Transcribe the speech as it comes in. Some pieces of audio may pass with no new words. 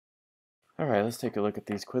All right, let's take a look at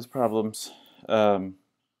these quiz problems. So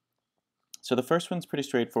the first one's pretty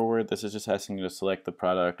straightforward. This is just asking you to select the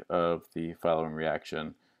product of the following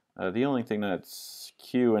reaction. The only thing that's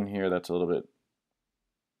Q in here that's a little bit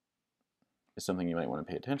is something you might want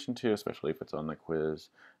to pay attention to, especially if it's on the quiz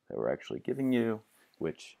that we're actually giving you,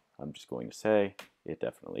 which I'm just going to say it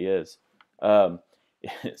definitely is.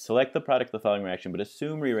 Select the product of the following reaction, but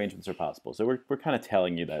assume rearrangements are possible. So we're kind of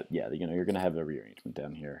telling you that, yeah, you're going to have a rearrangement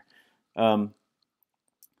down here.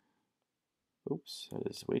 Oops, that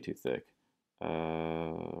is way too thick.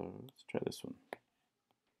 Let's try this one.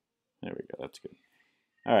 There we go, that's good.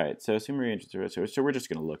 All right, so assume rearrangements are, so we're just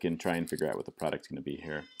going to look and try and figure out what the product's going to be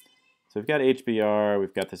here. So we've got HBr,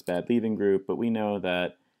 we've got this bad leaving group, but we know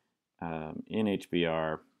that in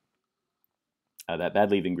HBr, that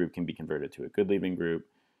bad leaving group can be converted to a good leaving group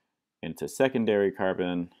into secondary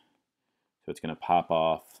carbon. So it's going to pop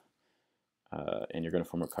off, and you're going to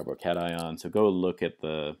form a carbocation. So go look at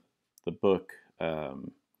the book.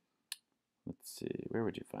 Let's see, where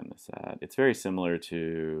would you find this at? It's very similar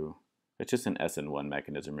to, it's just an SN1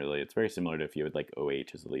 mechanism, really. It's very similar to if you had like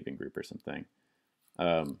OH as a leaving group or something.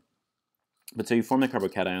 But so you form the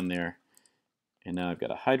carbocation there, and now I've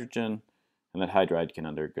got a hydrogen, and that hydride can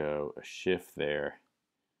undergo a shift there,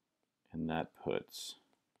 and that puts,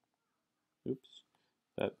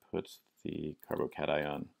 that puts the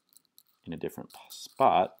carbocation in a different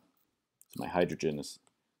spot. So my hydrogen is,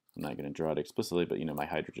 I'm not going to draw it explicitly, but my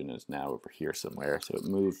hydrogen is now over here somewhere. So it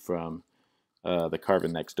moved from the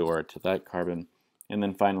carbon next door to that carbon, and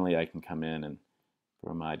then finally I can come in and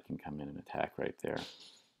bromide can come in and attack right there.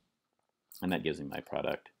 And that gives me my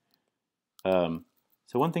product.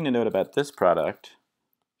 So one thing to note about this product,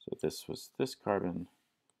 so this was this carbon.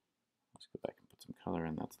 Let's go back and put some color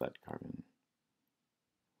in. That's that carbon.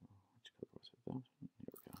 Which color was it?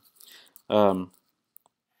 Here we go.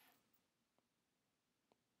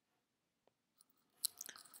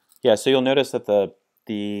 Yeah, so you'll notice that the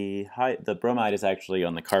bromide is actually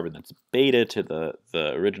on the carbon that's beta to the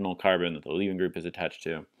original carbon that the leaving group is attached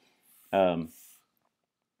to. And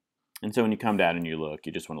so when you come down and you look,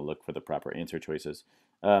 you just want to look for the proper answer choices.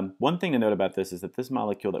 One thing to note about this is that this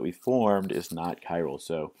molecule that we formed is not chiral.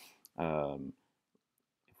 So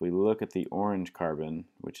if we look at the orange carbon,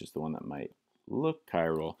 which is the one that might look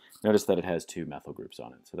chiral, notice that it has two methyl groups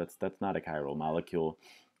on it. So that's not a chiral molecule.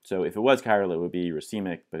 So if it was chiral, it would be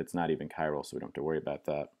racemic, but it's not even chiral, so we don't have to worry about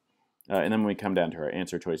that. And then when we come down to our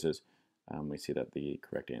answer choices, we see that the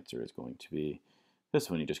correct answer is going to be this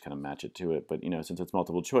one. You just kind of match it to it. But since it's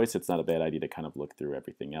multiple choice, it's not a bad idea to kind of look through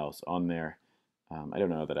everything else on there. I don't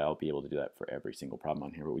know that I'll be able to do that for every single problem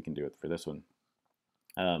on here, but we can do it for this one.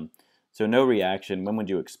 So no reaction. When would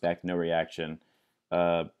you expect no reaction?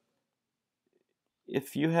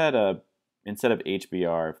 If you had instead of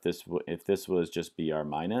HBr, if this was just Br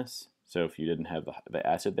minus, so if you didn't have the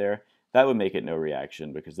acid there, that would make it no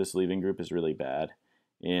reaction because this leaving group is really bad,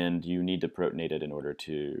 and you need to protonate it in order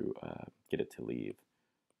to get it to leave.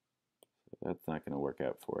 So that's not going to work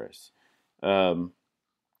out for us. So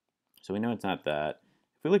we know it's not that.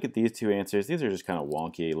 If we look at these two answers, these are just kind of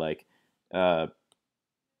wonky. Like, and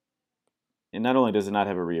not only does it not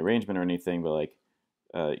have a rearrangement or anything, but like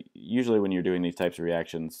usually when you're doing these types of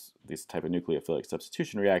reactions, these type of nucleophilic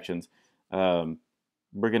substitution reactions, we're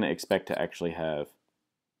going to expect to actually have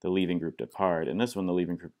the leaving group depart. And this one, the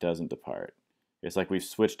leaving group doesn't depart. It's like we've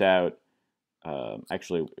switched out,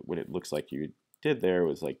 actually what it looks like you did there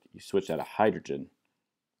was like you switched out a hydrogen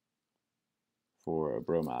for a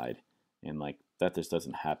bromide. And like that just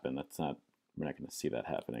doesn't happen. We're not going to see that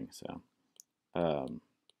happening. So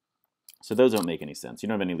so those don't make any sense. You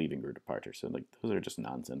don't have any leaving group departure. So like those are just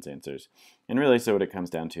nonsense answers. And really, so what it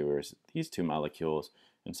comes down to is these two molecules.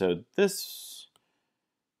 And so this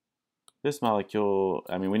molecule,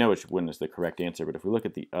 I mean, we know which one is the correct answer, but if we look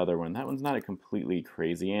at the other one, that one's not a completely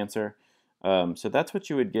crazy answer. So that's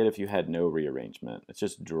what you would get if you had no rearrangement. It's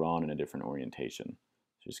just drawn in a different orientation.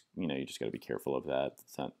 Just you just got to be careful of that.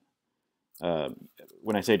 It's not.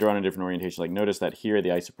 When I say drawn in a different orientation, like notice that here the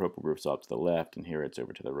isopropyl group's up to the left and here it's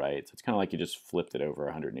over to the right. So it's kind of like you just flipped it over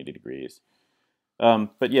 180 degrees.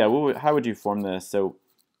 But yeah, how would you form this? So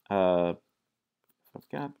I've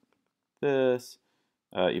got this.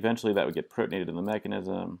 Eventually that would get protonated in the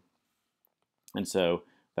mechanism. And so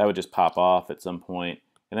that would just pop off at some point.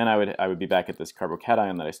 And then I would be back at this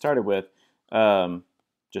carbocation that I started with,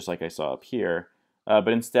 just like I saw up here. But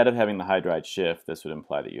instead of having the hydride shift, this would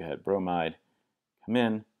imply that you had bromide come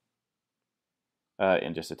in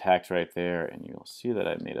and just attacks right there. And you'll see that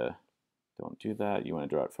I made don't do that. You want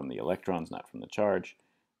to draw it from the electrons, not from the charge.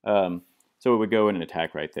 So it would go in and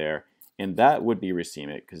attack right there. And that would be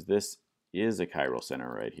racemic because this is a chiral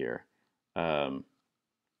center right here. That's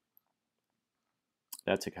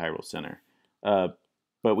a chiral center.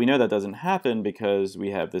 But we know that doesn't happen because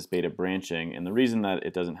we have this beta branching, and the reason that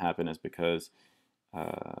it doesn't happen is because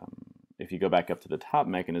if you go back up to the top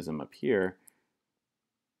mechanism up here,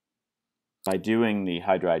 by doing the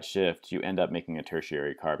hydride shift, you end up making a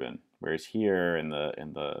tertiary carbon. Whereas here in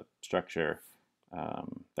the structure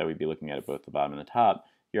that we'd be looking at both the bottom and the top,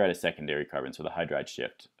 you're at a secondary carbon. So the hydride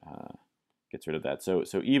shift gets rid of that. So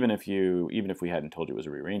even if we hadn't told you it was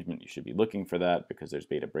a rearrangement, you should be looking for that because there's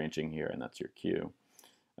beta branching here, and that's your Q.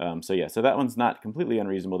 So yeah, so that one's not completely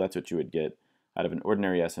unreasonable. That's what you would get out of an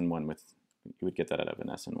ordinary SN1 you would get that out of an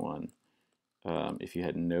SN1 if you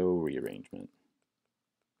had no rearrangement.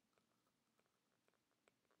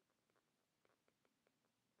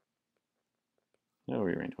 No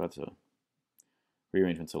rearrangement. What's a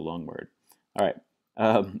rearrangement's a long word. All right,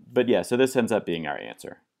 but yeah, so this ends up being our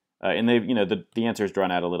answer. And they've, the answer is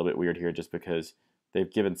drawn out a little bit weird here just because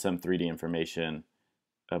they've given some 3D information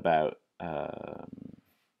about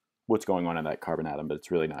what's going on in that carbon atom, but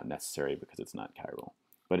it's really not necessary because it's not chiral.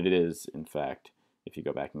 But it is, in fact, if you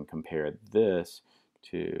go back and compare this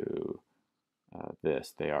to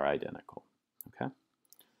this, they are identical. Okay.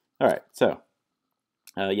 All right. So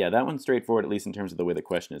yeah, that one's straightforward, at least in terms of the way the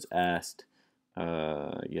question is asked.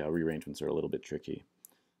 Yeah, rearrangements are a little bit tricky.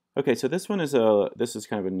 Okay, so this one is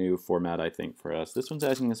kind of a new format, I think, for us. This one's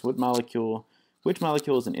asking us which molecule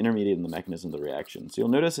is an intermediate in the mechanism of the reaction. So you'll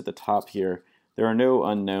notice at the top here, there are no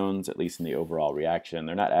unknowns, at least in the overall reaction.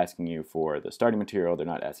 They're not asking you for the starting material. They're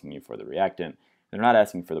not asking you for the reactant. They're not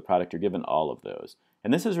asking for the product. You're given all of those.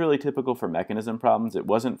 And this is really typical for mechanism problems. It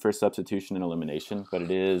wasn't for substitution and elimination, but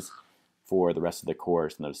it is for the rest of the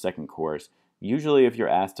course and the second course. Usually if you're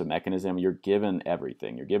asked a mechanism, you're given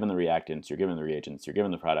everything. You're given the reactants, you're given the reagents, you're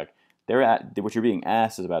given the product. What you're being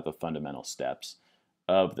asked is about the fundamental steps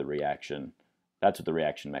of the reaction. That's what the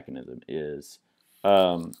reaction mechanism is.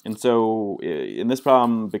 And so in this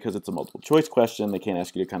problem, because it's a multiple choice question, they can't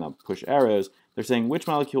ask you to kind of push arrows. They're saying which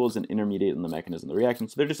molecule is an intermediate in the mechanism of the reaction.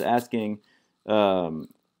 So they're just asking,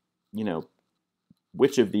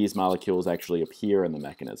 which of these molecules actually appear in the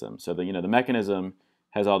mechanism. So the mechanism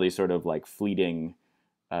has all these sort of like fleeting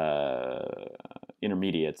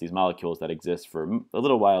intermediates, these molecules that exist for a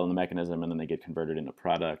little while in the mechanism, and then they get converted into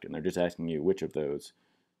product. And they're just asking you which of those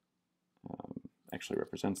actually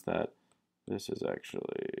represents that. This is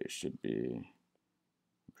actually should be.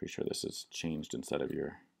 I'm pretty sure this is changed instead of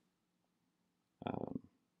your.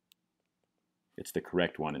 It's the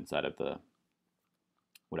correct one inside of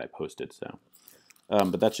what I posted. So.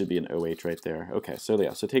 But that should be an OH right there. Okay, so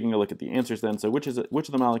yeah, so taking a look at the answers then. So which of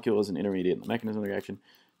the molecule is an intermediate in the mechanism of the reaction?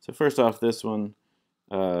 So first off, this one,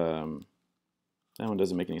 that one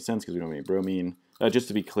doesn't make any sense because we don't have any bromine. Just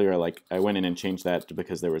to be clear, like I went in and changed that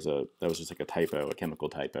because that was just like a typo, a chemical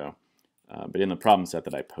typo. But in the problem set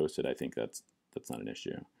that I posted, I think that's not an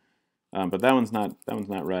issue. But that one's not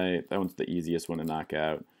right. That one's the easiest one to knock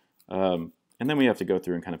out. And then we have to go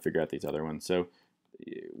through and kind of figure out these other ones. So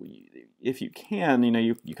if you can,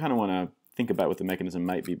 you kind of want to think about what the mechanism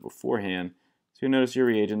might be beforehand. So you notice your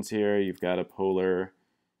reagents here. You've got a polar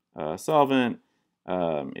solvent.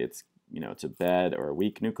 It's a bad or a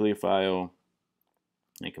weak nucleophile.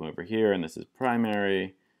 And you come over here, and this is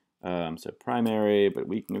primary. So primary, but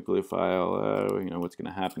weak nucleophile. What's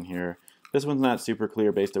going to happen here? This one's not super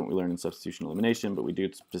clear based on what we learned in substitution elimination, but we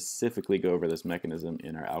do specifically go over this mechanism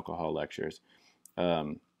in our alcohol lectures.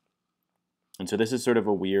 And so this is sort of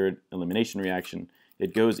a weird elimination reaction.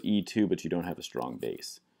 It goes E2, but you don't have a strong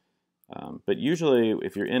base. But usually,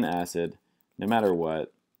 if you're in acid, no matter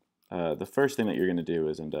what, the first thing that you're going to do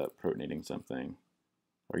is end up protonating something.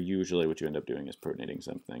 Or usually what you end up doing is protonating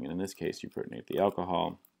something. And in this case, you protonate the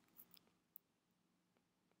alcohol.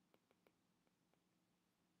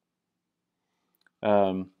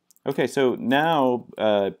 Okay, so now,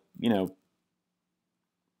 it's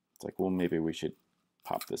like, well, maybe we should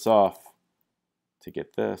pop this off to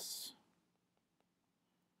get this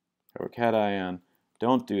carbocation.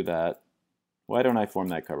 Don't do that. Why don't I form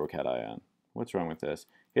that carbocation? What's wrong with this?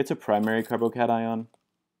 It's a primary carbocation.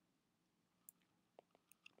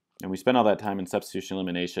 And we spent all that time in substitution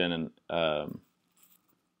elimination, and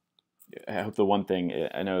I hope the one thing,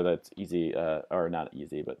 I know that's easy, or not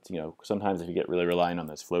easy, but sometimes if you get really reliant on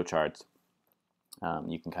those flowcharts,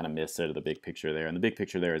 you can kind of miss sort of the big picture there. And the big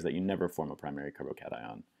picture there is that you never form a primary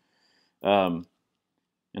carbocation.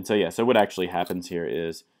 And so yeah, so what actually happens here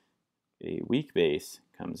is a weak base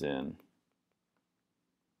comes in.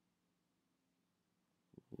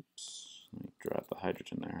 Oops, let me drop the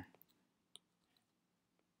hydrogen there.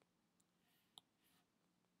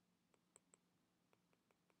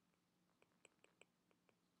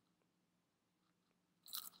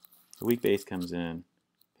 the weak base comes in,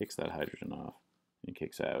 picks that hydrogen off, and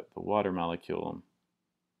kicks out the water molecule.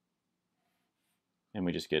 And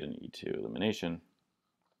we just get an E2 elimination.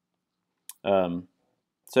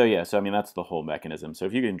 So yeah, so I mean, that's the whole mechanism. So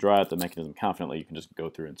if you can draw out the mechanism confidently, you can just go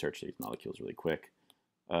through and search these molecules really quick.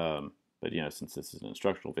 But you know, since this is an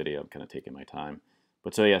instructional video, I'm kind of taking my time.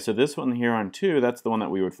 But so yeah, so this one here on 2, that's the one that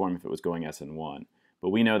we would form if it was going SN1. But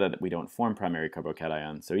we know that we don't form primary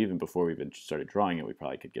carbocation, so even before we even started drawing it, we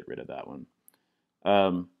probably could get rid of that one.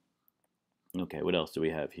 Okay, what else do we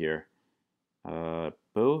have here?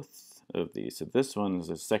 Both of these. So this one is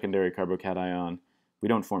a secondary carbocation. We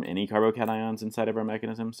don't form any carbocations inside of our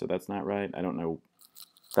mechanism, so that's not right. I don't know.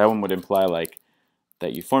 That one would imply like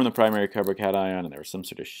that you form the primary carbocation and there was some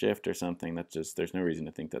sort of shift or something. That's just, there's no reason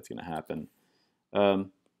to think that's going to happen.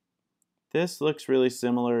 This looks really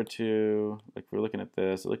similar to, like we're looking at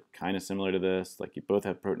this, it looks kind of similar to this. Like you both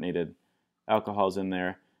have protonated alcohols in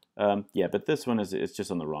there. Yeah, but this one is, it's just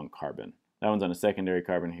on the wrong carbon. That one's on a secondary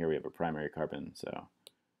carbon. Here we have a primary carbon, so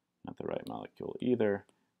not the right molecule either.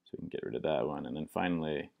 So we can get rid of that one. And then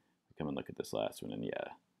finally, we come and look at this last one, and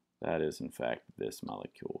yeah, that is in fact this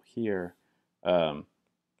molecule here. So I'm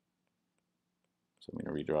going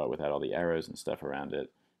to redraw it without all the arrows and stuff around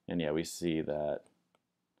it. And yeah, we see that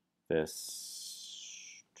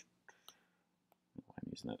this, I'm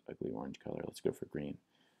using that ugly orange color. Let's go for green.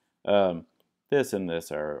 This and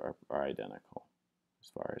this are identical as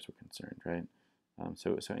far as we're concerned, right?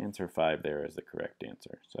 So answer 5 there is the correct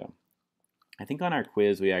answer. So I think on our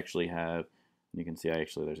quiz we actually have, you can see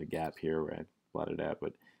there's a gap here where I blotted out,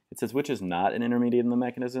 but it says which is not an intermediate in the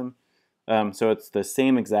mechanism. So it's the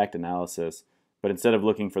same exact analysis, but instead of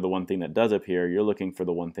looking for the one thing that does appear, you're looking for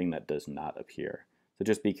the one thing that does not appear. So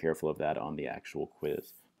just be careful of that on the actual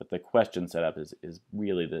quiz. But the question setup is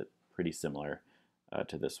really pretty similar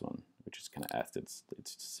to this one, which is kind of asked. It's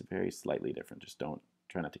just very slightly different. Just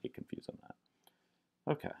try not to get confused on that.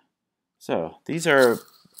 Okay, so these are,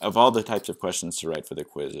 of all the types of questions to write for the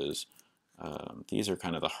quizzes, these are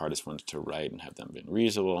kind of the hardest ones to write and have them been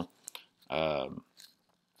reasonable, or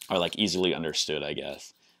like easily understood, I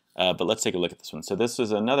guess. But let's take a look at this one. So this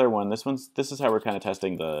is another one. This is how we're kind of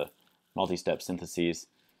testing the multi-step syntheses.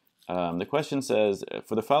 The question says,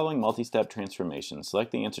 for the following multi-step transformation,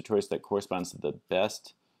 select the answer choice that corresponds to the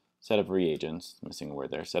best set of reagents, missing a word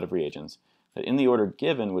there, set of reagents, that in the order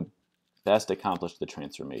given would best accomplish the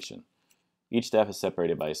transformation. Each step is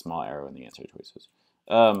separated by a small arrow in the answer choices.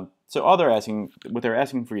 So all what they're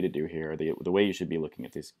asking for you to do here, the way you should be looking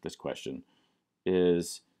at this question,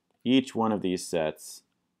 is each one of these sets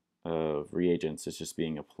of reagents is just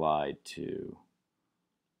being applied to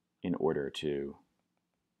in order to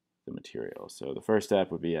the material. So the first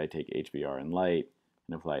step would be I take HBr and light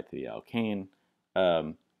and apply it to the alkane.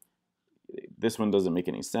 This one doesn't make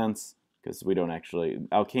any sense because we don't actually,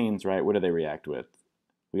 alkanes, right, what do they react with?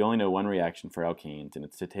 We only know one reaction for alkanes, and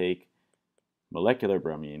it's to take molecular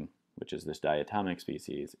bromine, which is this diatomic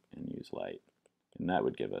species, and use light. And that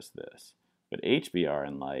would give us this. But HBr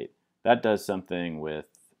and light, that does something with,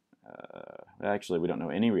 actually we don't know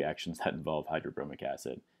any reactions that involve hydrobromic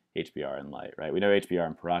acid, HBr and light, right? We know HBr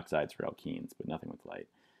and peroxides for alkenes, but nothing with light.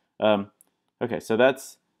 Okay, so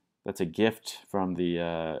that's a gift from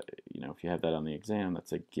the, if you have that on the exam,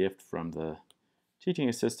 that's a gift from the teaching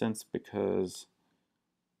assistants, because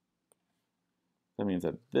that means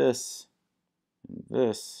that this and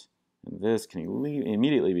this and this can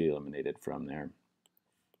immediately be eliminated from there.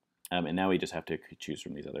 And now we just have to choose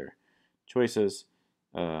from these other choices.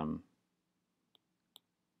 Arrow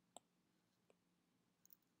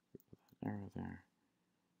there.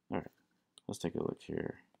 All right, let's take a look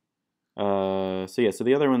here. So yeah, so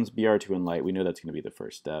the other one's Br2 and light. We know that's going to be the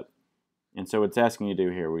first step. And so what's asking you to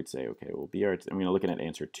do here, we'd say, okay, well, Br2, I'm going to look at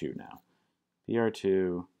answer 2 now.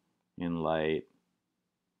 Br2 in light,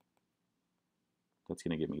 that's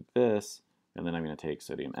going to give me this, and then I'm going to take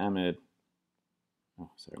sodium amide. Oh,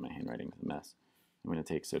 sorry, my handwriting is a mess. I'm going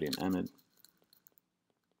to take sodium amide,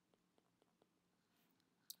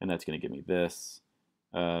 and that's going to give me this.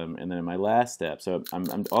 And then in my last step, so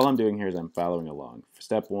all I'm doing here is I'm following along.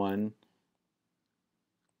 Step 1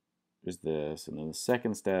 is this, and then the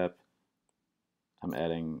second step, I'm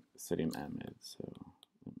adding sodium amide. So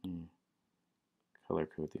let me color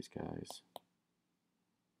code these guys.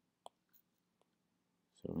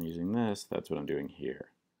 So I'm using this, that's what I'm doing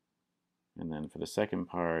here. And then for the second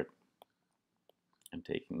part, I'm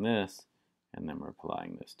taking this, and then we're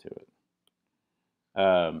applying this to it.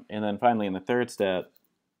 And then finally in the third step,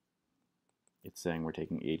 it's saying we're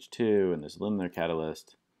taking H2 and this laminar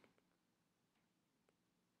catalyst.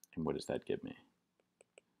 And what does that give me?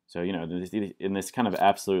 So, you know, in this kind of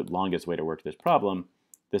absolute longest way to work this problem,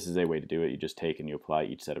 this is a way to do it. You just take and you apply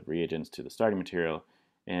each set of reagents to the starting material.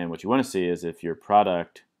 And what you want to see is if your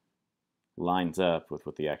product lines up with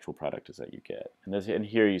what the actual product is that you get. And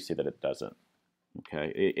here you see that it doesn't.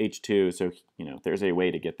 Okay, H2, so, you know, there's a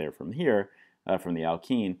way to get there from here, from the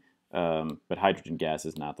alkene, but hydrogen gas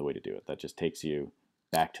is not the way to do it. That just takes you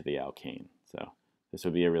back to the alkane. So this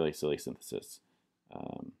would be a really silly synthesis.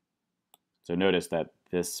 So notice that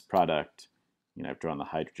this product, you know, I've drawn the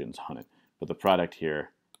hydrogens on it, but the product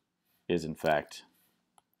here is in fact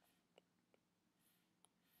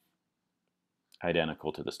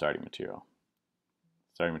identical to the starting material.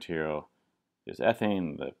 Starting material is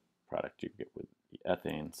ethane, the product you get would be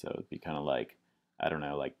ethane, so it'd be kind of like, I don't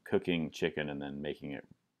know, like cooking chicken and then making it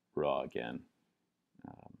raw again,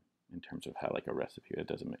 in terms of how like a recipe. It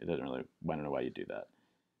doesn't really, I don't know why you do that.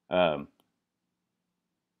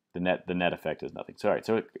 The net effect is nothing. So all right,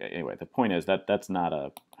 so anyway, the point is that that's not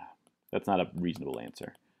a reasonable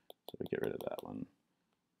answer. So we get rid of that one.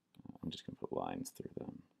 I'm just gonna put lines through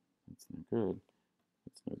them. That's no good.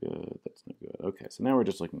 That's no good. That's no good. Okay, so now we're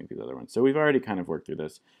just looking at these other ones. So we've already kind of worked through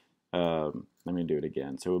this. Let me do it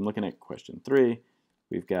again. So I'm looking at question 3.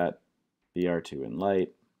 We've got Br2 in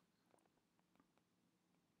light.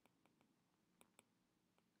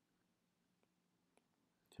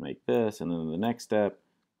 To make this, and then the next step,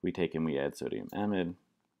 we take and we add sodium amide.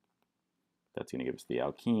 That's going to give us the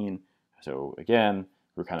alkene. So again,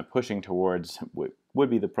 we're kind of pushing towards what would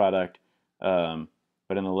be the product, but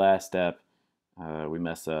in the last step, we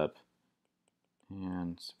mess up,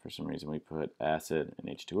 and for some reason we put acid and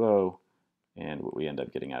H2O, and what we end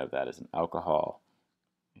up getting out of that is an alcohol.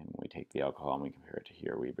 And when we take the alcohol and we compare it to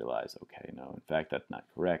here, we realize, okay, no, in fact, that's not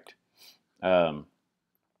correct. Okay,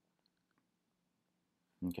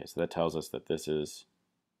 so that tells us that this is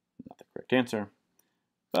not the correct answer,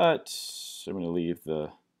 but I'm going to leave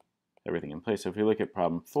everything in place. So if we look at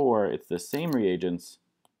problem 4, it's the same reagents.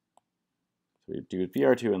 So we do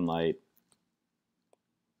Br2 in light,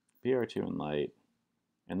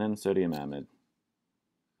 and then sodium amide.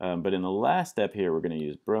 But in the last step here, we're going to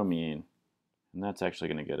use bromine, and that's actually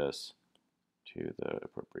going to get us to the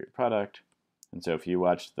appropriate product. And so if you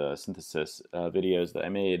watch the synthesis videos that I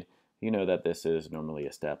made, you know that this is normally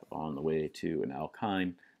a step on the way to an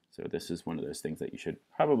alkyne. So this is one of those things that you should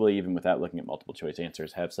probably, even without looking at multiple choice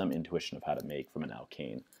answers, have some intuition of how to make from an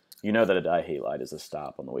alkane. You know that a dihalide is a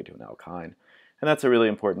stop on the way to an alkyne. And that's a really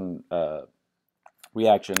important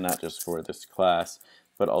reaction, not just for this class,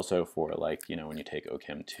 but also for, like, you know, when you take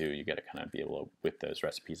OChem 2, you got to kind of be able to whip those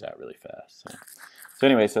recipes out really fast. So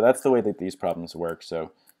anyway, so that's the way that these problems work.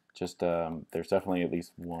 So just there's definitely at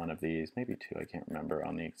least one of these, maybe 2, I can't remember,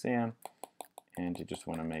 on the exam, and you just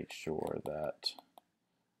want to make sure that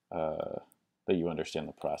that you understand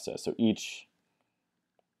the process. So each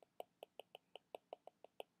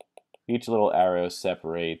little arrow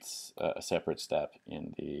separates a separate step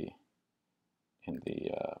in the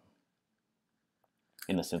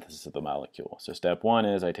synthesis of the molecule. So step 1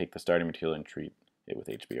 is I take the starting material and treat it with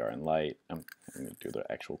HBr in light. I'm going to do the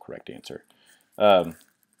actual correct answer.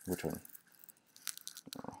 Which one?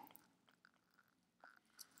 Oh.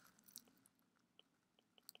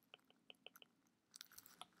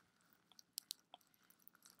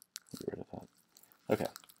 Get rid of that.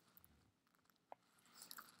 Okay.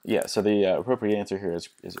 Yeah, so the appropriate answer here is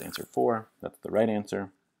answer 4. That's the right answer.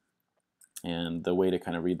 And the way to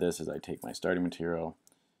kind of read this is I take my starting material,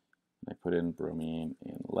 and I put in bromine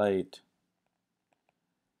in light,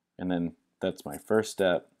 and then that's my first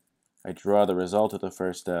step. I draw the result of the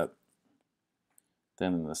first step.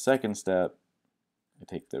 Then in the second step, I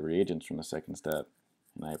take the reagents from the second step,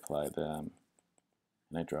 and I apply them,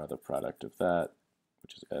 and I draw the product of that,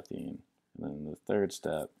 which is ethene. And then in the third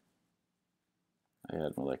step, I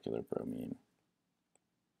add molecular bromine.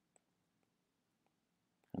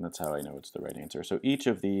 And that's how I know it's the right answer. So each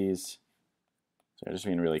of these, so I'm just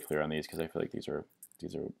being really clear on these because I feel like these are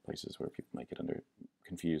places where people might get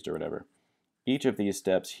confused or whatever. Each of these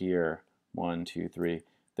steps here, 1, 2, 3,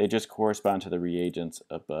 they just correspond to the reagents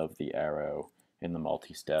above the arrow in the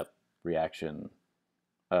multi-step reaction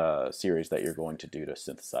series that you're going to do to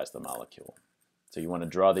synthesize the molecule. So you want to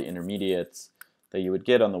draw the intermediates that you would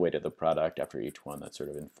get on the way to the product after each one. That sort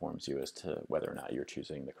of informs you as to whether or not you're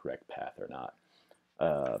choosing the correct path or not.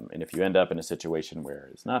 And if you end up in a situation where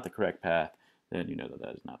it's not the correct path, then you know that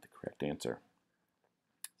that is not the correct answer.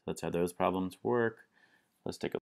 So that's how those problems work. Let's take a